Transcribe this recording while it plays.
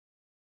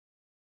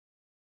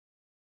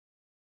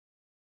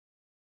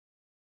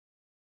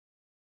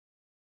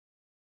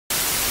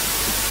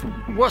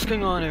What's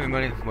going on,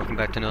 everybody? Welcome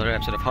back to another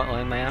episode of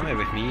Hotline Miami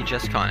with me,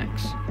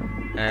 JustConix.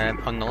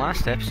 On the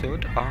last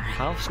episode, our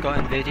house got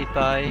invaded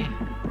by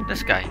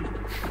this guy.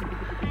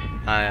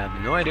 I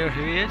have no idea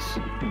who he is,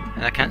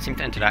 and I can't seem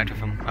to interact with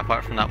him,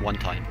 apart from that one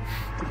time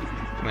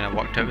when I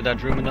walked out of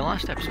that room in the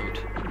last episode.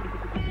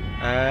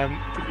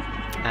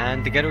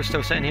 And the girl's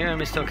still sitting here, and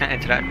we still can't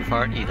interact with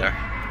her either.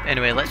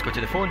 Anyway, let's go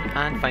to the phone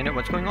and find out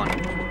what's going on.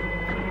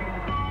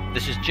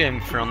 This is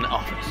Jim from the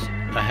office.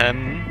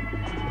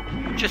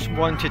 Just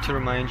wanted to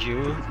remind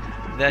you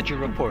that your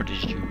report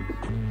is due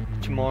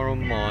tomorrow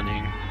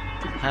morning.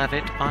 Have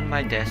it on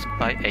my desk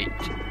by 8.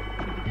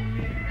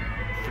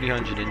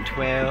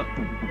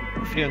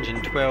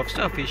 312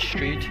 Southeast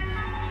Street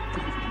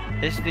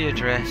is the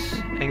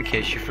address in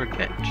case you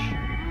forget.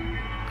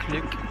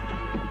 Click,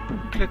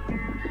 click,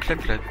 click,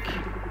 click,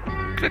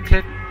 click,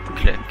 click,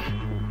 click,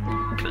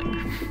 click,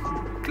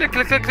 click, click,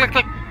 click, click,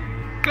 click,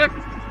 click.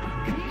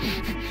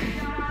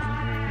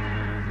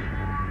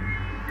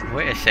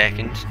 Wait a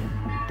second.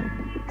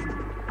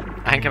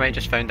 I think I might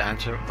just found the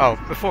answer. Oh,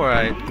 before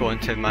I go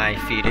into my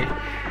theory,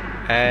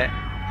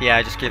 yeah,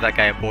 I just gave that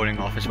guy a boring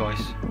office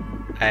voice.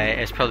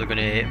 It's probably going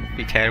to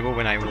be terrible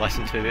when I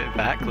listen to it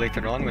back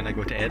later on when I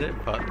go to edit,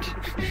 but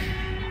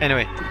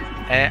anyway,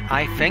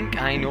 I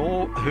think I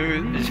know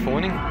who is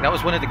phoning. That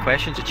was one of the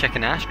questions the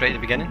chicken asked right at the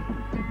beginning.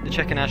 The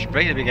chicken asked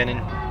right at the beginning,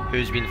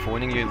 who's been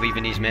phoning you,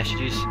 leaving these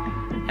messages,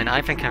 and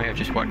I think I might have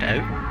just worked it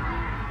out.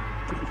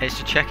 It's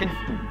the chicken.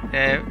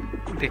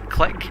 The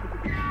click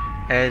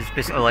is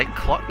basically like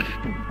cluck,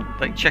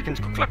 like chickens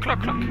go cluck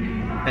cluck cluck,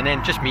 and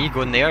then just me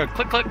going there,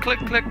 click click click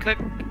click click.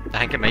 I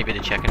think it might be the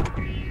chicken.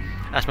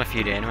 That's my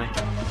theory anyway.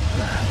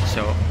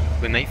 So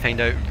we might find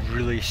out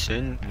really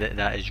soon that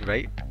that is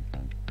right.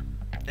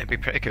 It'd be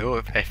pretty cool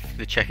if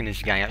the chicken is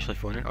the guy actually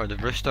phoning, or the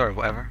rooster or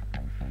whatever.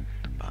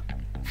 But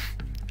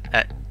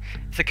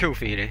it's a cool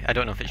theory. I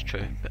don't know if it's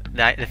true, but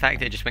the fact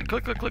that it just went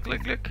click click click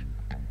click click,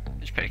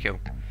 it's pretty cool.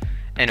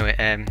 Anyway,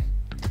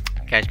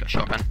 guy's got a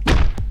shotgun.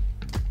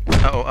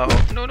 Uh-oh,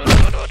 uh-oh. No, no, no,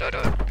 no, no, no,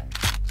 no.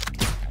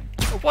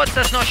 What?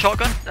 That's not a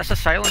shotgun. That's a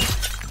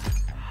silenced.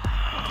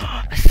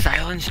 A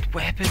silenced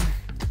weapon.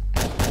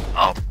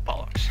 Oh,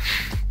 bollocks.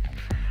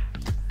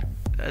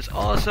 That's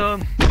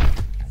awesome.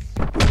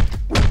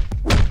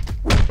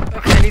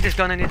 Okay, I need this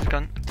gun, I need this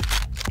gun.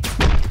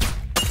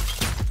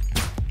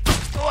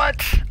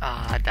 What?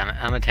 Ah, damn it.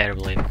 I'm a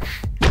terrible aim.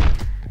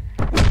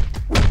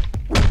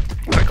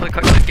 Quickly,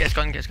 quickly, get his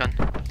gun, get his gun.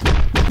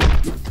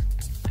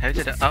 How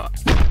did it? Oh,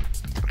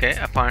 okay.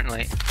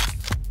 Apparently.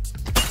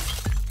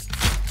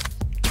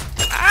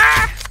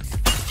 Ah!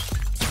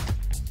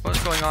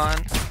 What's going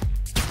on?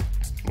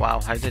 Wow.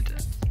 How did?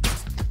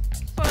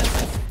 What?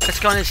 This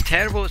gun is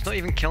terrible. It's not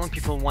even killing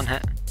people in one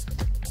hit.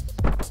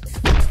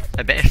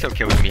 I bet it still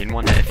kills me in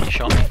one hit if you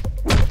shot me.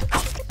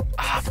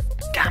 Ah,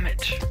 damn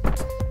it!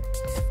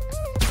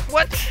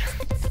 What?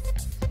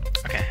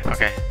 Okay.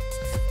 Okay.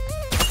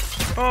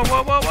 Oh,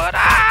 what?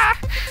 Ah!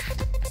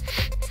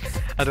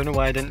 I don't know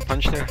why I didn't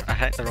punch there. I think I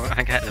hit the wrong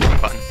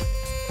button.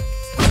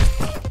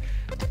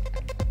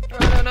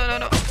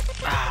 No.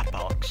 Ah,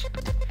 bollocks.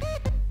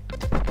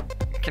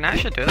 Can I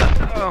actually do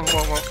that? Oh,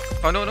 whoa.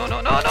 Oh, no.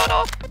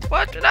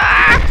 What?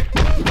 Ah!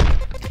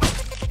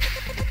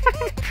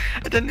 I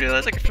didn't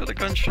realise I could throw the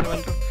guns through the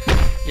window.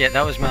 Yeah,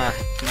 that was my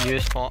new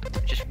spot.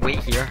 Just wait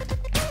here.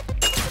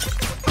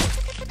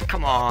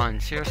 Come on,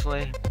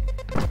 seriously.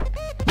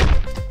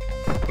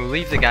 We'll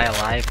leave the guy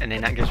alive, and then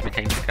that gives me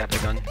time to grab the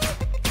gun.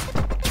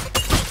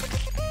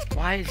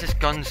 Why is this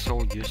gun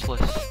so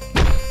useless?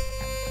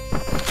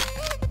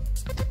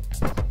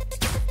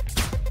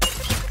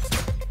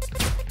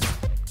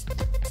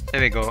 There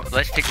we go.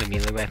 Let's take the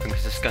melee weapon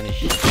because this gun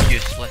is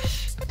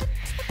useless.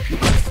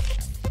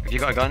 Have you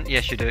got a gun?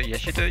 Yes you do,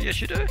 yes you do, yes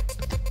you do.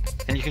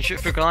 And you can shoot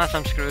through glass,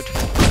 I'm screwed.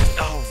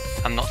 Oh,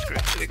 I'm not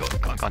screwed. There we go,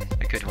 got a gun.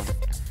 A good one.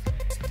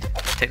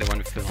 Let's take the one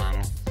with full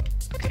ammo.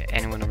 Okay,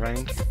 anyone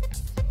around?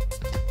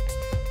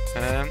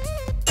 Oh,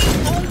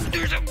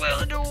 there's a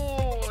window!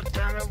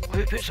 Damn it,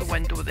 who puts a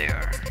window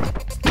there?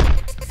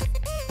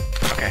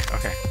 Okay.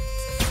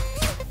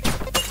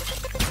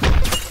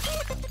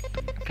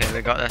 Okay,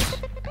 we got this.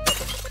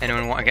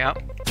 Anyone want to get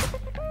up?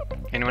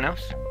 Anyone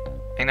else? I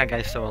think that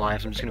guy's still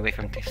alive, so I'm just gonna wait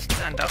for him to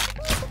stand up.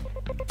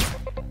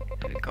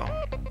 There we go.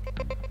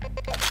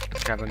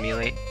 Grab a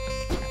melee.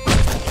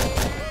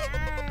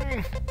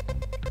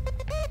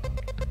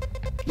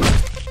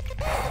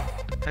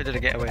 How did I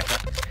get away with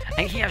that? I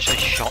think he actually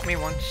shot me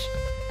once.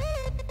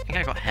 I think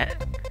I got hit.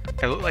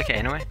 It looked like it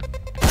anyway.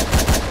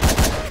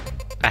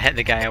 I hit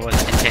the guy I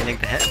wasn't intending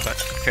to hit, but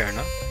fair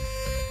enough.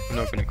 I'm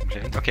not going to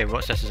complain. Okay,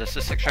 what's this? Is this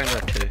a 6 rounder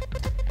or 2?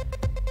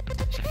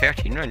 It's a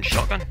 13 round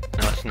shotgun?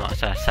 No, it's not.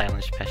 It's a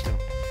silenced pistol.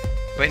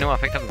 Wait, no, I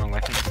picked up the wrong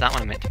weapon. It's that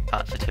one I meant to.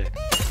 Ah, it's a 2.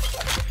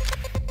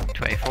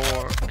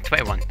 24,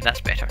 21. That's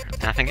better.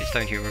 And I think it's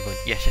down here we're going.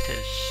 Yes, it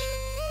is.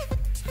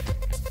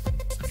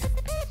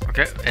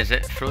 Okay, is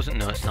it frozen?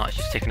 No, it's not. It's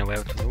just taking a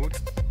while to load.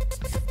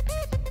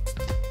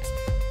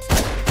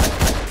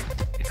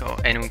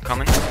 Anyone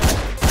coming?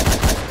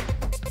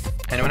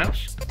 Anyone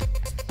else?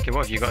 Okay, Okay,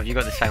 what have you got? Have you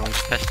got the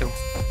silenced pistol?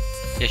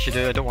 Yes you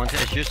do, I don't want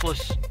it, it's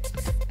useless.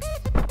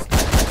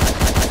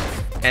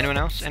 Anyone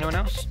else? Anyone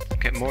else?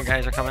 Okay, more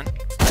guys are coming.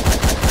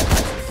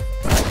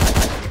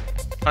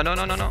 Oh no,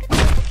 no, no, no.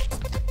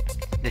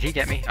 Did he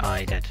get me? Ah,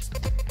 he did.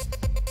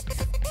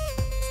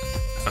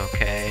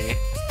 Okay.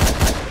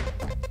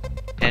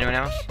 Anyone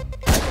else?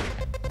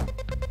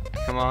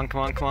 Come on, come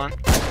on, come on.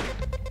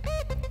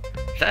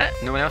 Is that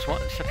it? No one else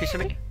wants a piece of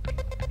me?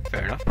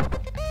 Fair enough.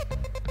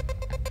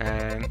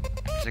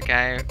 There's a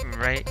guy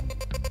right...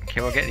 Okay,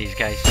 we'll get these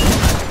guys.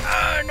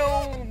 Ah,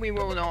 no, we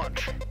will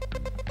not.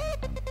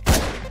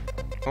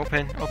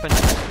 Open, open.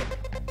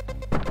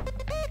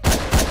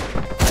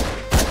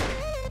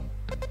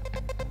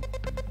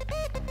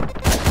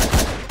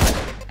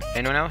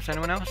 Anyone else?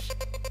 Anyone else?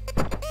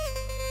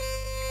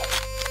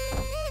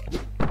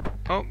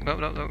 Oh, no,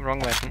 no, no, wrong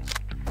weapon.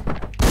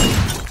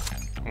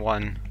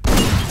 1,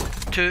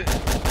 2.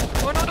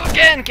 Oh no, no,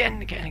 again.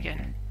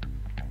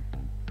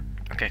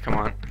 Okay, come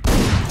on.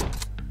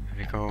 Here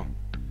we go.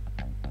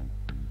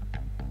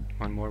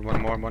 One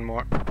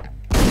more.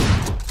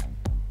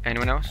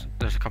 Anyone else?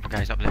 There's a couple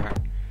guys up there.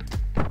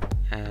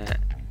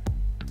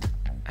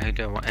 How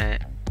do I want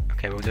it?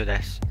 Okay, we'll do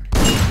this.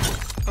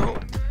 Oh!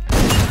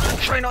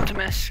 Try not to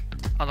miss,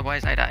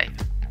 otherwise I die.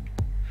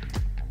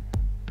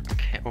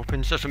 Okay,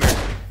 open sesame.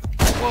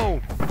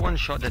 Whoa! One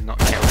shot did not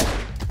kill.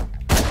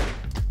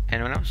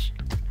 Anyone else?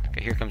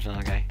 Okay, here comes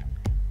another guy.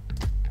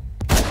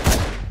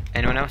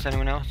 Anyone else?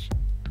 Anyone else?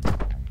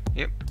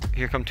 Yep,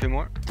 here come 2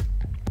 more.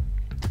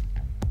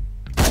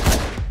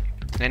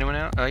 Anyone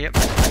else? Oh, yep.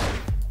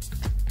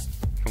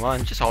 Come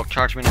on, just all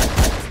charge me now.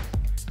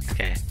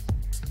 Okay.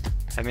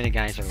 How many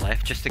guys are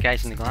left? Just the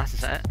guys in the glass,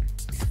 is that it?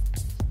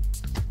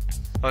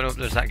 Oh no,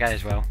 there's that guy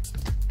as well.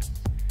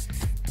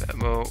 But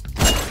we'll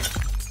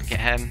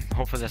get him.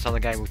 Hopefully this other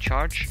guy will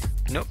charge.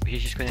 Nope,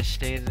 he's just going to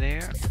stay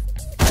there.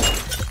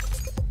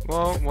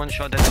 Whoa, one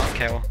shot did not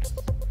kill.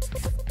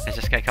 Is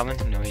this guy coming?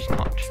 No, he's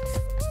not.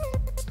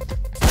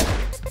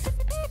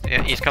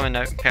 Yeah, he's coming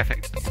now.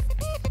 Perfect.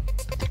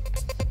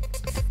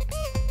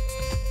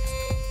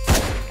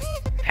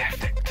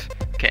 Perfect.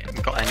 Okay,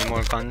 got any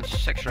more guns?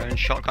 6 rounds.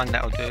 Shotgun,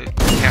 that'll do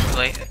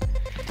perfectly.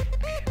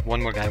 Okay,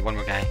 one more guy.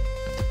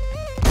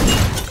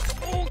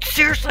 Oh,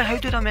 seriously, how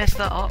did I mess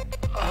that up?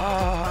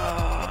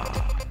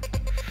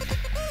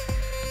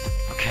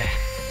 Okay,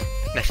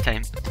 this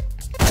time.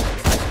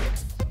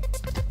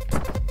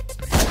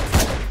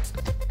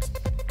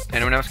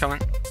 Anyone else coming?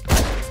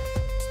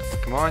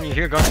 Come on, you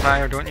hear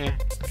gunfire, don't you?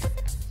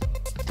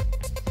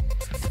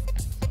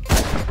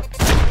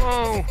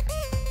 Whoa!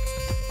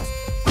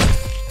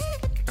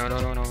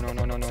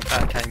 No,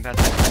 bad time.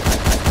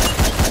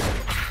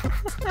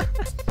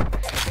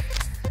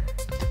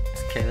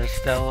 Okay, there's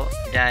still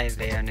a guy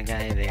there and a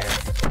guy there.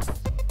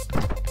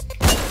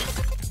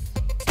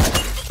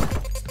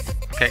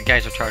 Okay,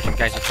 guys are charging.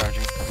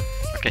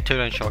 Okay,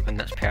 2-round shotgun,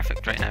 that's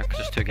perfect right now, because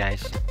there's 2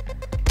 guys.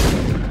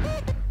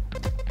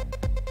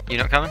 You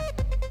not coming?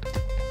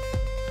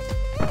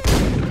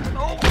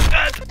 Oh,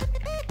 God!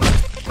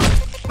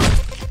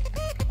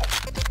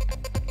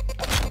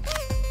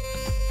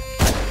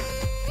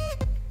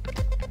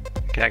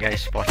 Okay, that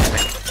guy's spotted me.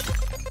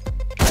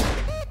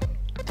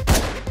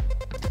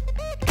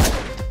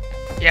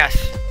 Yes!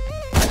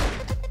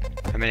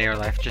 How many are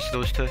left? Just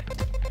those 2?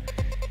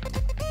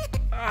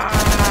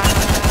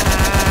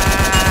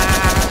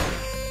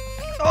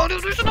 Oh no,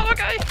 there's another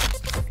guy!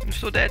 I'm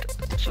so dead.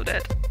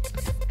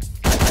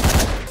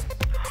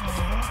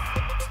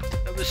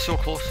 That was so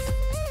close.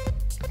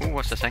 Oh,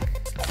 what's this thing?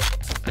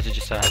 Is it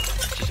just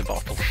a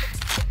bottle?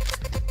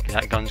 Okay,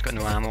 that gun's got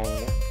no ammo.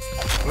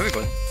 Where are we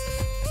going?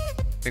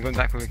 We're going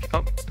back where we...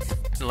 Oh,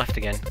 the left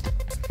again.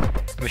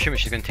 I'm assuming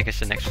she's going to take us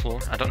to the next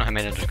floor. I don't know how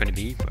many there's going to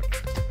be, but...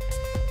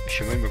 I'm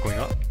assuming we're going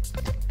up.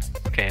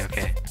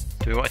 Okay.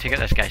 Do we want to take out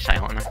this guy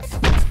silently?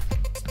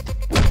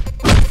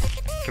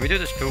 Can we do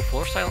this full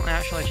floor silently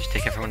actually? Just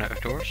take everyone out of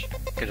doors?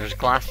 Because there's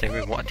glass there,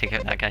 we want to take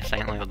out that guy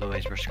silently,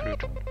 otherwise we're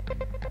screwed.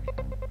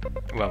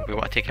 Well, we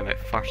want to take him out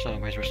first,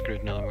 otherwise we're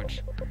screwed in other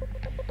words.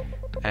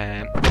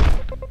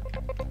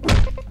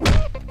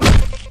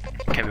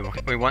 Okay,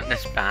 we want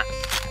this bat.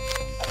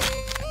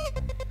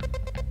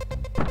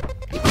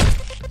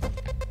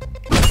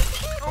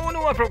 Oh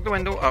no, I broke the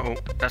window! Uh oh,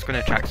 that's going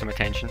to attract some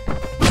attention.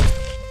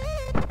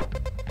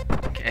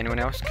 Okay, anyone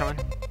else coming?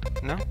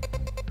 No?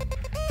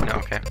 No,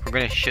 okay, we're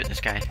going to shoot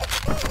this guy.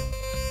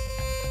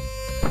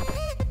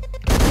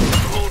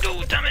 Oh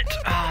no, damn it!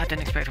 Ah, I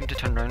didn't expect him to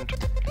turn around.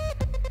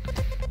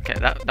 Okay,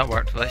 that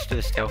worked. Let's do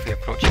the stealthy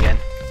approach again.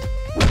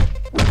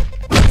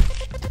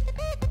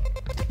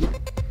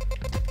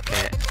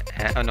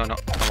 Okay, oh no,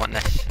 I want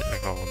this. There we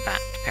go,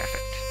 that,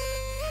 perfect.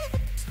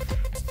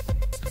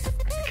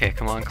 Okay,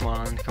 come on.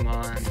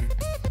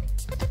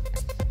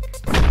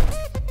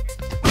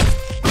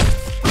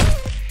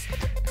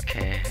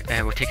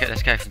 Okay, we'll take out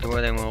this guy from the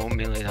door, then we'll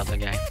melee the other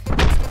guy.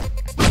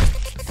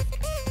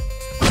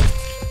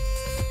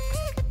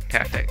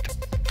 Perfect.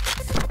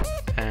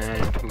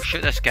 And we'll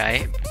shoot this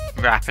guy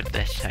rapid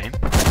this time.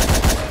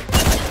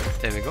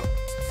 There we go.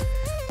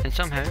 And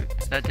somehow,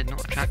 that did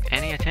not attract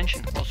any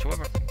attention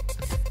whatsoever.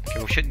 Okay,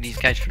 we'll shoot these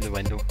guys through the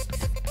window.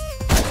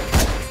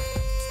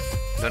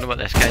 Don't know what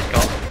this guy's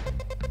got.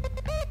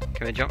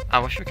 Can we jump? I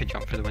wish we could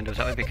jump through the windows,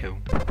 that would be cool.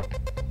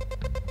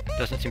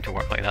 Doesn't seem to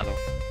work like that though.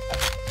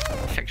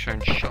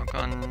 6-round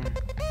shotgun.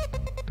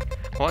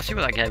 Well, let's see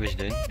what that guy was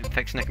doing.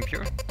 Fixing the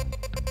computer.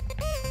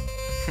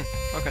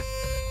 Okay.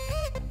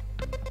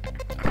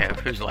 Okay,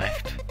 who's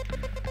left?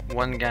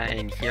 One guy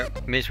in here.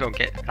 May as well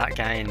get that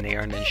guy in there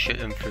and then shoot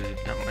him through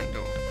that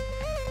window.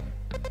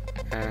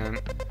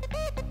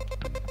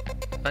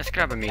 Let's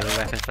grab a melee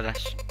weapon for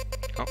this.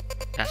 Oh,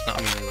 that's not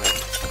a melee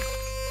weapon.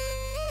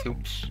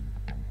 Oops.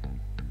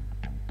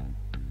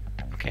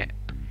 Okay.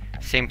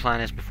 Same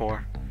plan as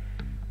before.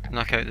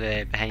 Knock out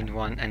the behind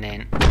one and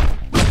then...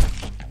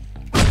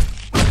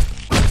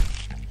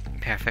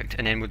 Perfect.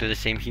 And then we'll do the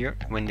same here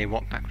when they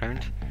walk back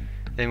round.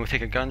 Then we'll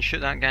take a gun, shoot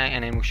that guy,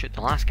 and then we'll shoot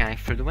the last guy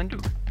through the window.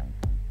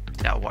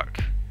 That'll work.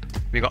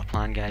 We got a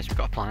plan, guys. We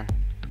got a plan.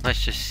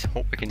 Let's just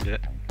hope we can do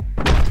it.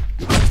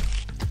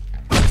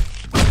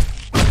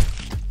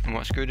 And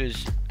what's good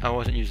is I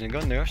wasn't using a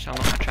gun there, so I'm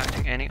not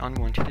attracting any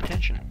unwanted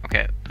attention.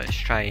 Okay, let's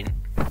try and...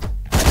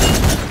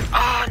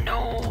 Ah,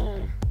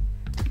 no!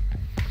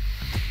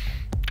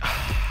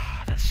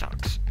 That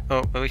sucks. Oh,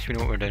 at least we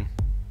know what we're doing.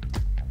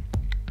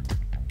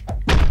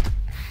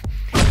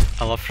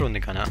 I love throwing the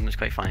gun at him, it's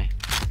quite funny.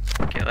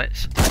 Okay,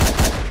 let's...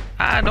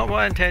 Ah, not what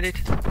I intended.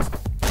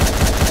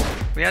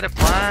 We had a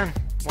plan.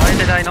 Why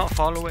did I not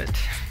follow it?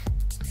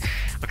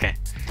 Okay.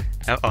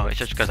 Oh, it's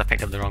just because I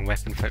picked up the wrong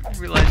weapon without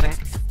realising.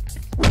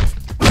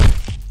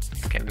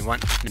 Okay, we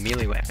want the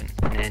melee weapon,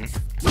 and then...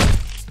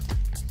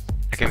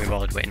 I can't be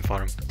bothered waiting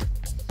for him.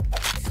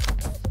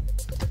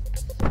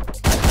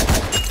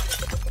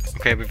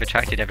 Okay, we've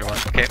attracted everyone.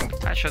 Okay,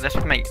 actually this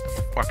might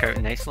work out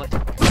nicely.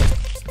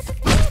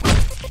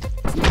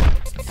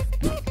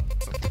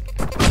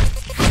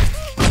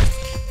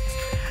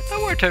 That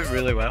worked out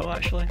really well,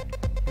 actually.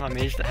 I'm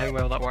amazed at how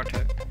well that worked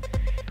out.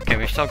 Okay,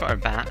 we've still got our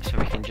bat, so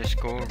we can just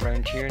go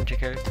around here and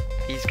take out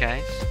these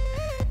guys.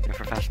 And if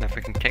we're fast enough,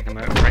 we can take them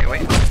out right away.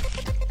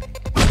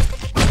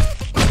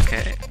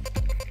 Okay.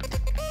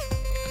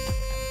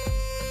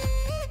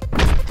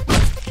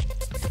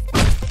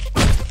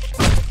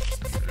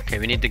 Okay,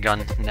 we need the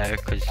gun now,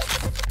 because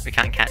we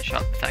can't catch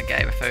up with that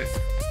guy without...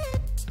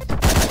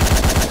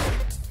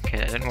 Okay,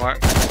 that didn't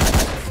work.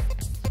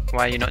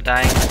 Why are you not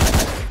dying?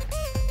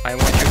 Why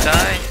won't you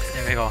die?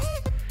 There we go.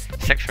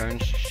 6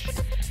 rounds.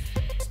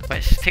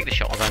 Let's take the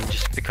shotgun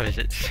just because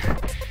it's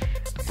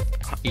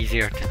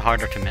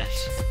harder to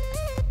miss.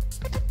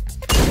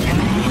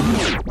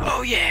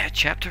 Oh yeah,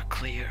 chapter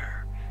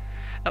clear.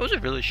 That was a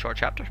really short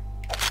chapter,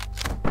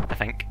 I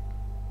think.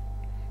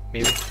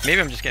 Maybe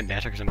I'm just getting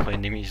better because I'm playing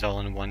enemies all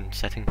in one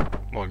sitting,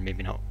 or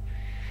maybe not.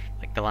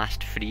 Like the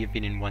last 3 have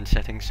been in one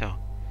sitting, so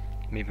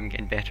maybe I'm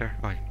getting better.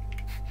 Or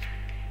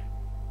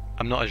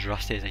I'm not as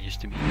rusty as I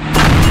used to be.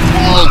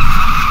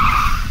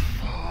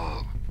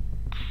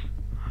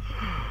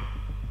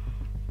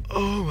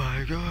 Oh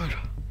my god.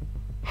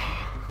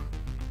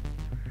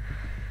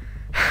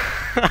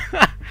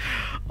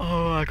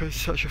 Oh, I got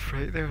such a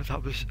fright there.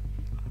 That was...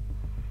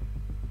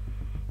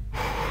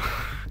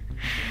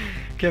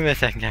 Give me a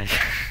second, guys.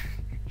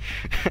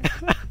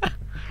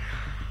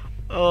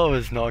 Oh, I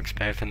was not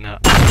expecting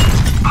that.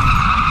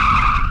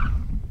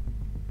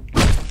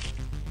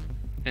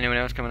 Anyone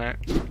else coming out?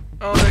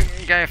 Oh,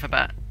 the guy off a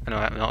bat. No,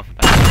 not off a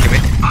bat. Okay,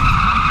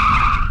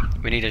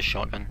 wait. We need a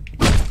shotgun.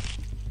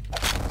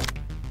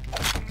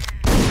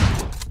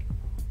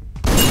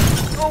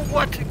 Oh,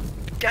 what?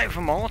 Guy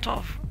from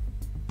Molotov.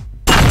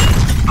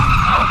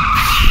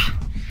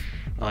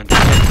 Oh, I'm dead.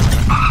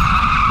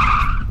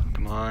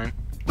 Come on.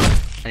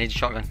 I need a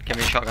shotgun. Give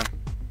me a shotgun.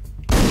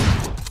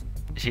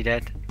 Is he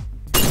dead?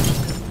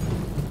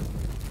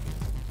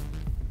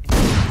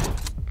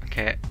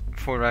 Okay,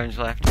 4 rounds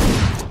left.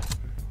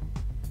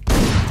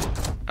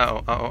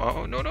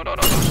 Uh-oh, no,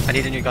 I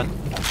need a new gun.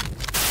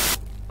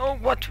 Oh,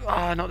 what?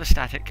 Ah, not the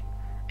static.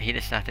 I hate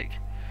the static.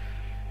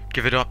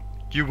 Give it up.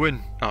 You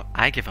win. Oh,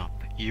 I give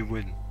up. You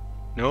win.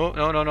 No.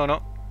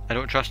 I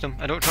don't trust him.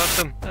 No.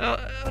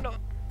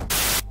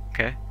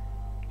 Okay.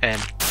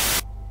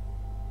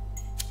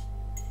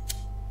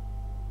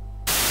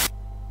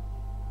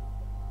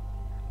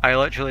 I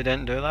literally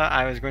didn't do that.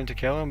 I was going to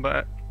kill him,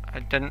 but I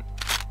didn't.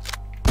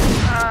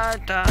 Ah,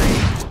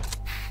 die.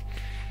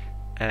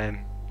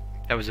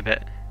 That was a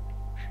bit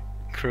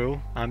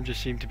cruel. I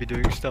just seem to be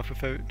doing stuff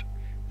without...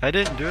 I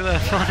didn't do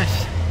that,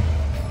 honest.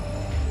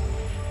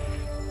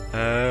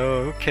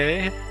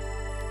 Okay.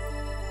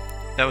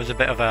 That was a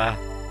bit of a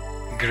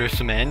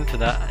gruesome end to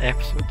that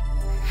episode.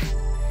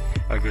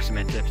 Or gruesome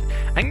end to the episode.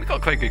 I think we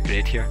got quite a good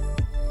grade here.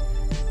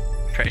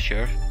 Pretty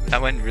sure.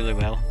 That went really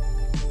well.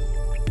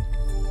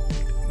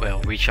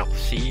 Well, we shall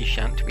see,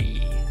 shan't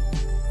we?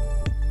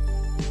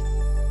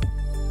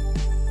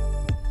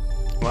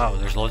 Wow,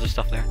 there's loads of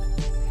stuff there.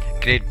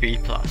 Grade B+.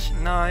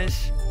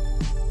 Nice.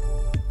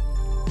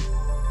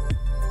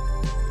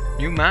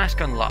 New mask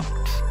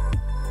unlocked.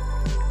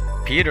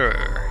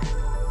 Peter,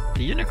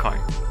 the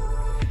unicorn.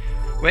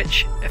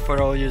 Which,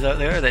 for all yous out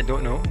there that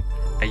don't know,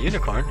 a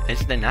unicorn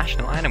is the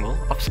national animal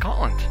of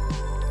Scotland.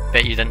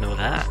 Bet you didn't know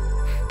that.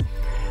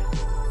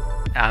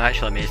 I'm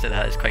actually amazed at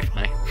that, it's quite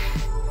funny.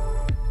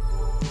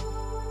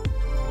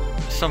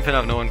 Something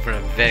I've known for a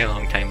very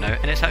long time now,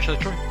 and it's actually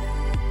true.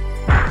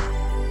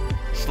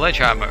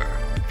 Sledgehammer.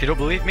 If you don't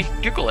believe me,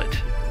 Google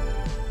it.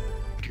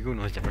 Google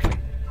knows everything.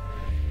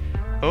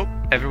 Oh,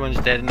 everyone's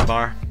dead in the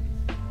bar.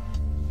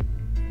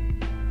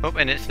 Oh,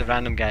 and it's the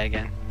random guy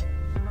again.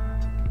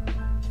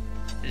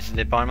 Is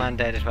the barman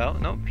dead as well?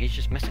 Nope, he's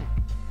just missing.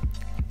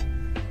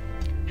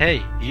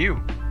 Hey, you!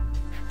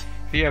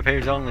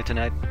 VIP only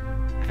tonight.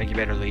 I think you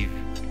better leave.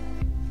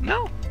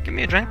 No, give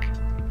me a drink.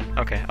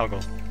 Okay, I'll go.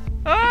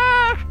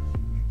 Ah!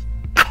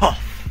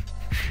 Cough!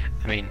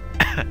 I mean,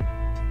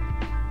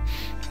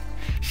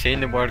 saying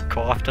the word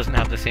cough doesn't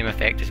have the same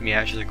effect as me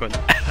actually going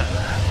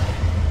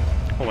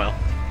oh well.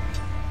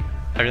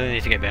 I really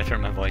need to get better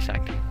at my voice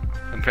acting.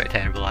 I'm pretty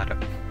terrible at it.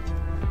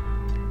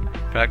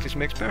 Practice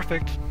makes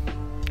perfect.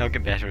 I'll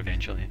get better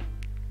eventually.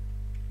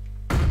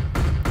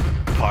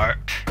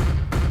 Part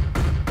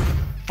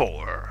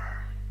 4.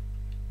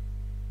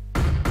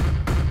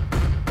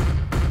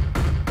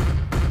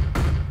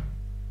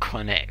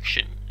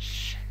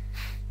 Connections.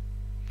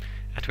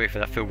 I have to wait for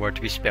that full word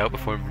to be spelled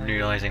before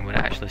realising what I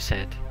actually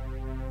said.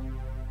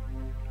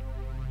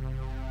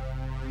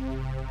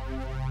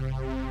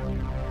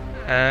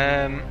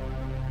 I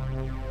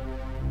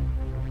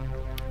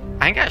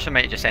think I actually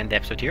might just end the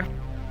episode here.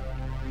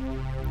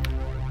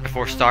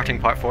 Before starting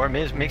part 4,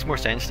 it makes more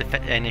sense to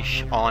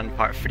finish on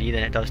part 3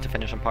 than it does to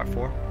finish on part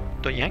 4.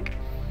 Don't you think?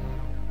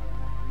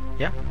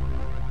 Yeah?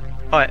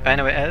 Alright,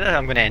 anyway,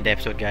 I'm going to end the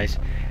episode, guys.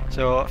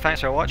 So,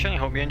 thanks for watching, I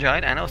hope you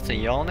enjoyed, and I'll see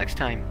you all next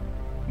time.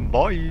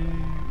 Bye!